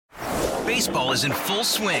Baseball is in full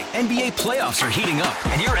swing. NBA playoffs are heating up,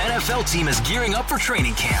 and your NFL team is gearing up for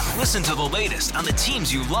training camp. Listen to the latest on the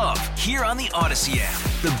teams you love here on the Odyssey app.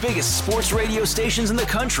 The biggest sports radio stations in the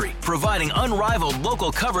country, providing unrivaled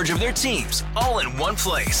local coverage of their teams, all in one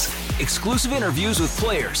place. Exclusive interviews with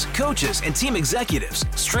players, coaches, and team executives,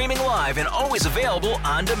 streaming live and always available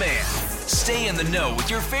on demand. Stay in the know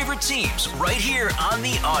with your favorite teams right here on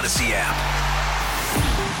the Odyssey app.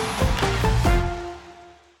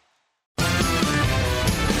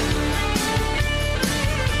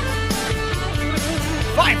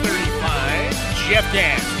 5:35, Jeff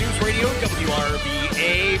Gass, News Radio,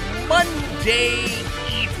 WRVA, Monday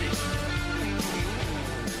evening.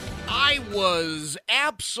 I was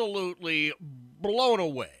absolutely blown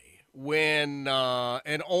away when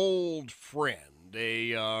an old friend,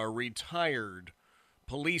 a retired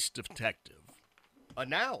police detective,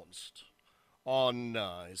 announced on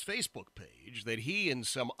his Facebook page that he and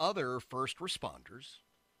some other first responders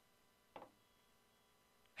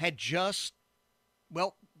had just,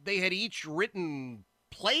 well, they had each written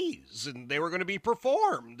plays and they were going to be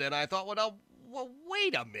performed. And I thought, well,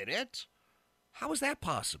 wait a minute. How is that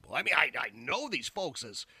possible? I mean, I know these folks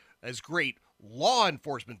as great law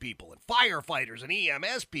enforcement people and firefighters and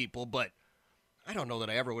EMS people, but I don't know that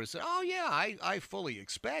I ever would have said, oh, yeah, I fully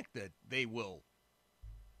expect that they will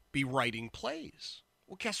be writing plays.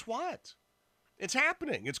 Well, guess what? It's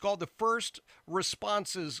happening. It's called the First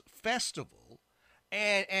Responses Festival,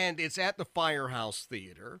 and it's at the Firehouse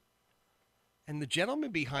Theater. And the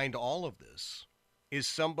gentleman behind all of this is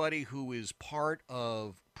somebody who is part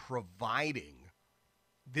of providing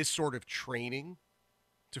this sort of training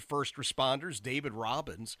to first responders. David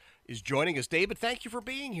Robbins is joining us. David, thank you for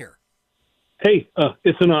being here. Hey,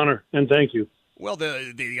 it's an honor, and thank you. Well,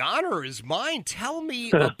 the honor is mine. Tell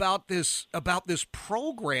me about this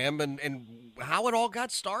program and how it all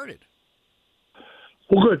got started.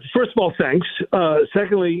 Well, good. First of all, thanks.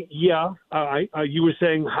 Secondly, yeah, you were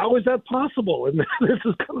saying, how is that possible? And this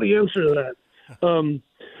is kind of the answer to that.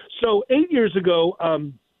 So 8 years ago,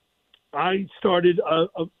 I started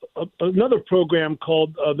another program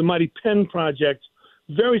called the Mighty Pen Project,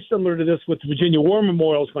 very similar to this with Virginia War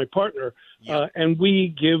Memorial, my partner. Yep. And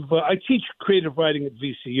we I teach creative writing at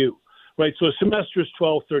VCU, right? So a semester is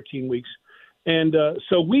 12, 13 weeks. And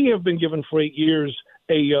so we have been given for 8 years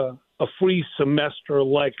a free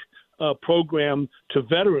semester-like program to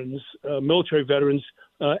veterans, military veterans,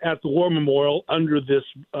 at the War Memorial under this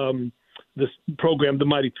program, the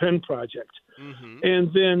Mighty Pen Project. Mm-hmm.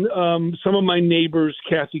 And then some of my neighbors,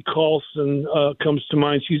 Kathy Carlson comes to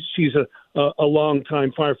mind. She's a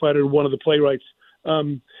longtime firefighter, one of the playwrights.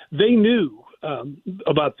 They knew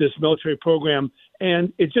about this military program,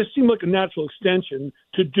 and it just seemed like a natural extension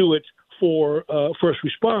to do it for first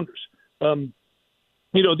responders.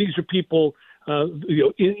 These are people,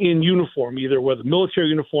 in uniform, either whether military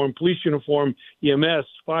uniform, police uniform, EMS,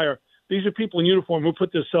 fire. These are people in uniform who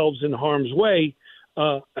put themselves in harm's way,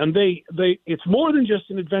 and it's more than just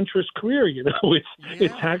an adventurous career.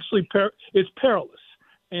 It's actually it's perilous,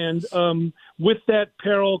 and with that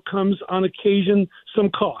peril comes on occasion some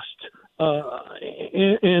cost.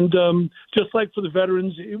 And just like for the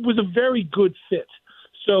veterans, it was a very good fit.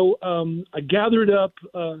 So I gathered up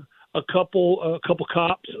a couple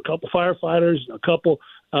cops, a couple firefighters, a couple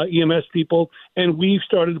EMS people, and we've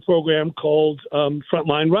started a program called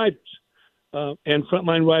Frontline Riders. And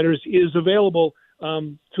Frontline Riders is available,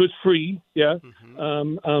 so it's free, to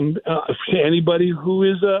anybody who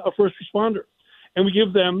is a first responder. And we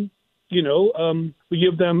give them,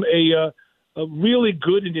 a really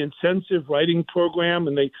good and intensive writing program,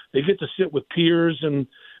 and they get to sit with peers, and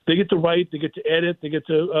they get to write, they get to edit, they get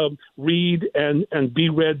to read and be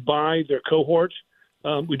read by their cohort.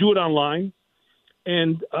 We do it online.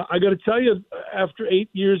 And I got to tell you, after 8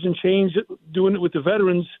 years and change doing it with the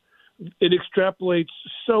veterans, it extrapolates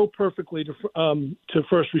so perfectly to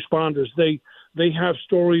first responders. They have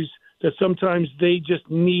stories that sometimes they just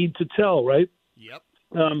need to tell, right? Yep.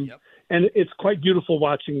 And it's quite beautiful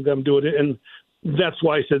watching them do it. And that's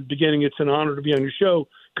why I said at the beginning, it's an honor to be on your show,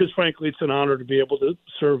 because frankly, it's an honor to be able to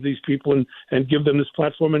serve these people and give them this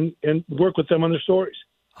platform and work with them on their stories.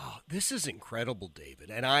 Oh, this is incredible, David.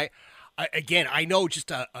 And I know just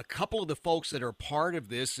a couple of the folks that are part of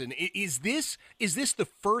this. And is this the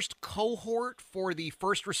first cohort for the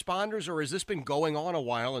first responders, or has this been going on a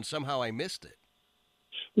while and somehow I missed it?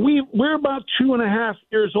 We're about 2.5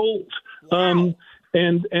 years old. Wow.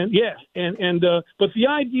 But the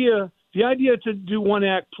idea to do one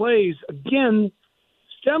act plays, again,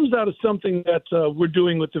 stems out of something that we're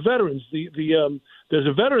doing with the veterans. There's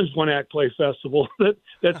a Veterans One Act Play Festival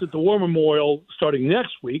that's at the War Memorial starting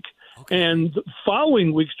next week, and the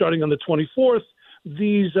following week, starting on the 24th,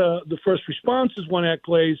 the first responses One Act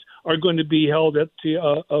plays are going to be held at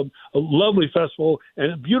a lovely festival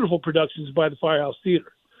and beautiful productions by the Firehouse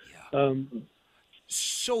Theater. Yeah.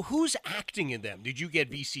 So who's acting in them? Did you get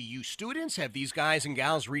VCU students? Have these guys and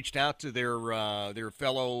gals reached out to their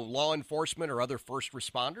fellow law enforcement or other first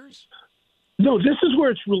responders? No, this is where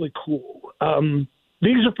it's really cool.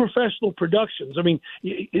 These are professional productions. I mean,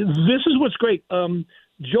 this is what's great.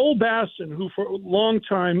 Joel Basson, who for a long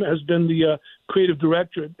time has been the creative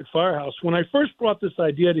director at Firehouse, when I first brought this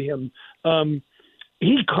idea to him,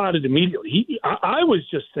 he caught it immediately. I was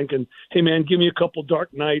just thinking, hey, man, give me a couple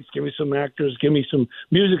Dark Nights, give me some actors, give me some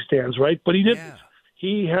music stands, right? But he didn't. Yeah.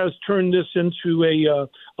 He has turned this into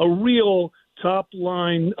a real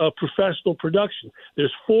top-line professional production.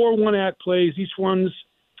 There's 4 one-act plays. Each one's,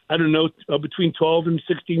 I don't know, between 12 and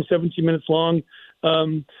 16, 17 minutes long.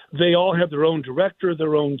 They all have their own director,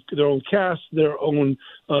 their own cast, their own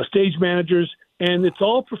stage managers, and it's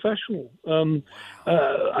all professional.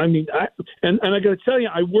 I mean, I got to tell you,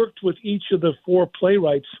 I worked with each of the 4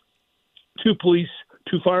 playwrights, 2 police,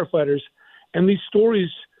 2 firefighters, and these stories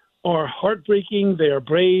are heartbreaking. They are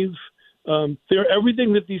brave. They're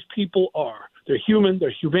everything that these people are. They're human.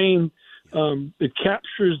 They're humane. It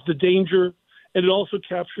captures the danger, and it also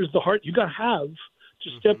captures the heart you got to have to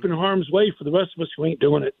step in harm's way for the rest of us who ain't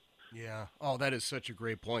doing it. Yeah. Oh, that is such a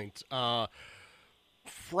great point.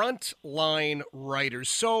 Frontline writers.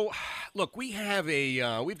 So, look, we've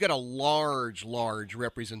got a large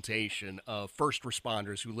representation of first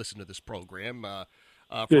responders who listen to this program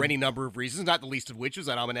for any number of reasons, not the least of which is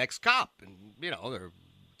that I'm an ex-cop, and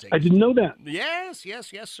I didn't know that. Yes,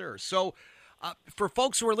 sir. So, for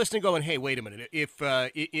folks who are listening, going, "Hey, wait a minute! If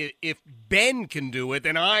Ben can do it,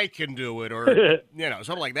 then I can do it," or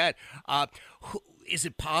something like that. Is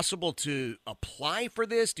it possible to apply for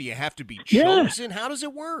this? Do you have to be chosen? Yeah. How does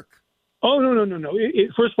it work? Oh, no.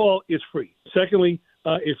 First of all, it's free. Secondly,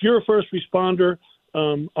 if you're a first responder,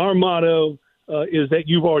 our motto is that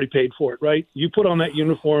you've already paid for it, right? You put on that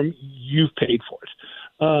uniform, you've paid for it.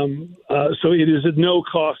 So it is at no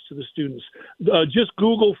cost to the students. Just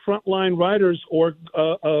Google Frontline Writers,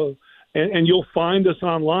 and you'll find us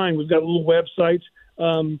online. We've got a little website.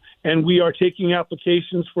 And we are taking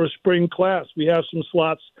applications for a spring class. We have some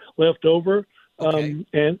slots left over. Okay.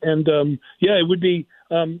 It would be,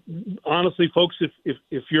 honestly, folks,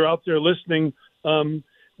 if you're out there listening,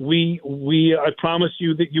 I promise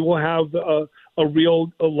you that you will have a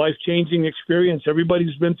real life-changing experience. Everybody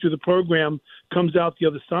who's been through the program comes out the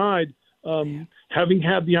other side, having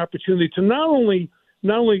had the opportunity to not only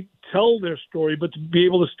tell their story, but to be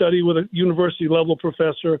able to study with a university-level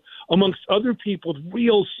professor amongst other people with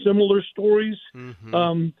real similar stories,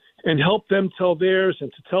 and help them tell theirs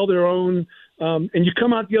and to tell their own. And you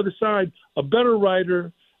come out the other side a better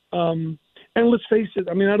writer. And let's face it,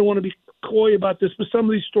 I mean, I don't want to be coy about this, but some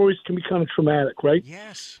of these stories can be kind of traumatic, right?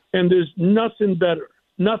 Yes. And there's nothing better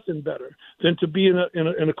than to be in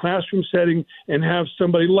a classroom setting and have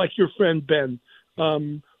somebody like your friend Ben,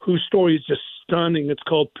 whose story is just stunning. It's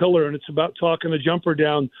called Pillar, and it's about talking a jumper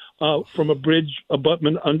down from a bridge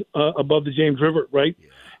abutment above the James River, right? Yeah.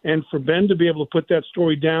 And for Ben to be able to put that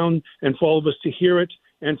story down and for all of us to hear it,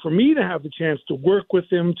 and for me to have the chance to work with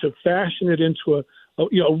him to fashion it into a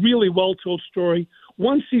really well-told story.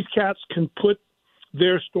 Once these cats can put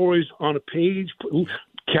their stories on a page,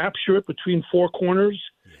 capture it between 4 corners,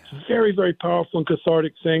 it's a very, very powerful and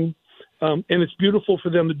cathartic thing. And it's beautiful for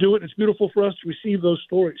them to do it. It's beautiful for us to receive those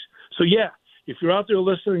stories. So, yeah, if you're out there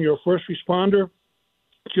listening, you're a first responder,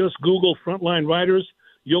 just Google Frontline Writers.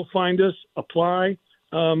 You'll find us, apply,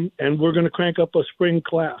 and we're going to crank up a spring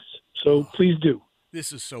class. So please do.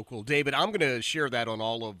 This is so cool. David, I'm going to share that on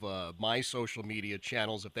all of my social media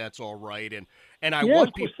channels, if that's all right. And I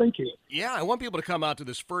want people, thank you. Yeah, I want people to come out to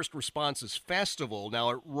this First Responses Festival.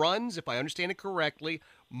 Now, it runs, if I understand it correctly,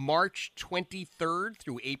 March 23rd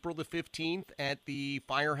through April the 15th at the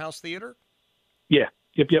Firehouse Theater? Yeah.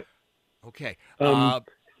 Yep. Okay.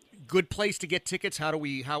 Good place to get tickets. How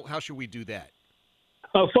should we do that?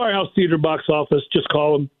 Firehouse Theater box office. Just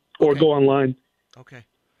call them or go online. Okay.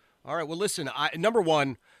 All right. Well, listen, number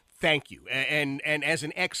one, thank you. And as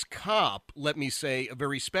an ex-cop, let me say a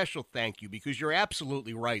very special thank you, because you're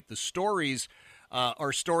absolutely right. The stories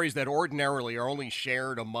are stories that ordinarily are only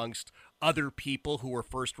shared amongst other people who are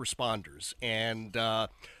first responders. And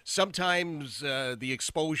sometimes the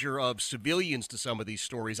exposure of civilians to some of these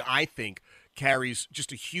stories, I think, carries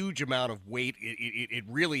just a huge amount of weight. It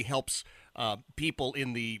really helps people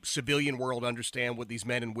in the civilian world understand what these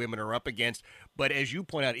men and women are up against. But as you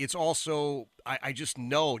point out, it's also, I just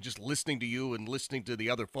know, just listening to you and listening to the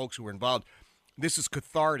other folks who are involved, this is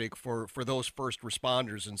cathartic for those first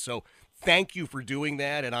responders. And so thank you for doing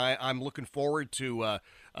that. And I'm looking forward to,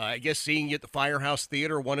 I guess, seeing you at the Firehouse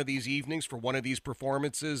Theater one of these evenings for one of these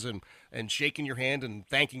performances and shaking your hand and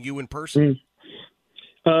thanking you in person.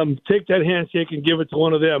 Take that handshake and give it to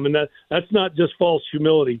one of them. And that's not just false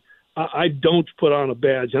humility. I don't put on a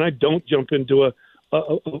badge, and I don't jump into a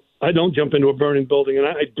burning building, and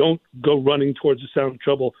I don't go running towards the sound of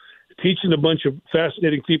trouble. Teaching a bunch of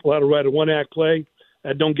fascinating people how to write a one-act play,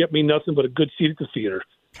 that don't get me nothing but a good seat at the theater.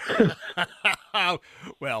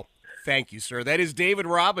 Well, thank you, sir. That is David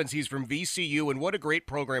Robbins. He's from VCU, and what a great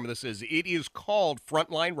program this is. It is called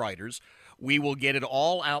Frontline Writers. We will get it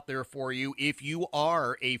all out there for you if you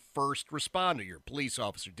are a first responder. You're a police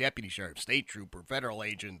officer, deputy sheriff, state trooper, federal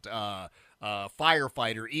agent,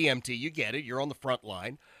 firefighter, EMT. You get it. You're on the front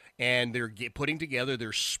line, and they're putting together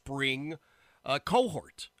their spring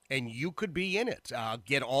cohort, and you could be in it.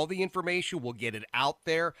 Get all the information. We'll get it out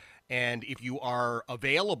there. And if you are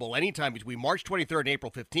available anytime between March 23rd and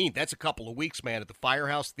April 15th, that's a couple of weeks, man, at the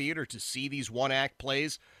Firehouse Theater to see these one-act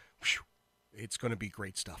plays. Whew, it's going to be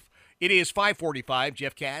great stuff. It is 5:45.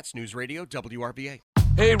 Jeff Katz, News Radio, WRVA.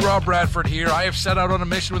 Hey, Rob Bradford here. I have set out on a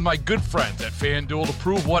mission with my good friends at FanDuel to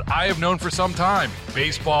prove what I have known for some time.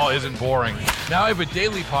 Baseball isn't boring. Now I have a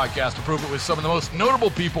daily podcast to prove it with some of the most notable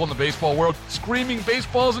people in the baseball world, screaming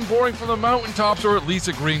baseball isn't boring from the mountaintops, or at least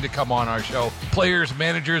agreeing to come on our show. Players,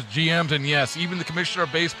 managers, GMs, and yes, even the commissioner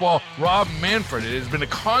of baseball, Rob Manfred. It has been a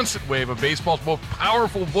constant wave of baseball's most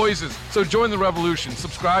powerful voices. So join the revolution.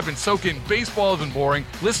 Subscribe and soak in Baseball Isn't Boring.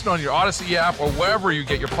 Listen on your Odyssey app or wherever you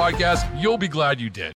get your podcasts. You'll be glad you did.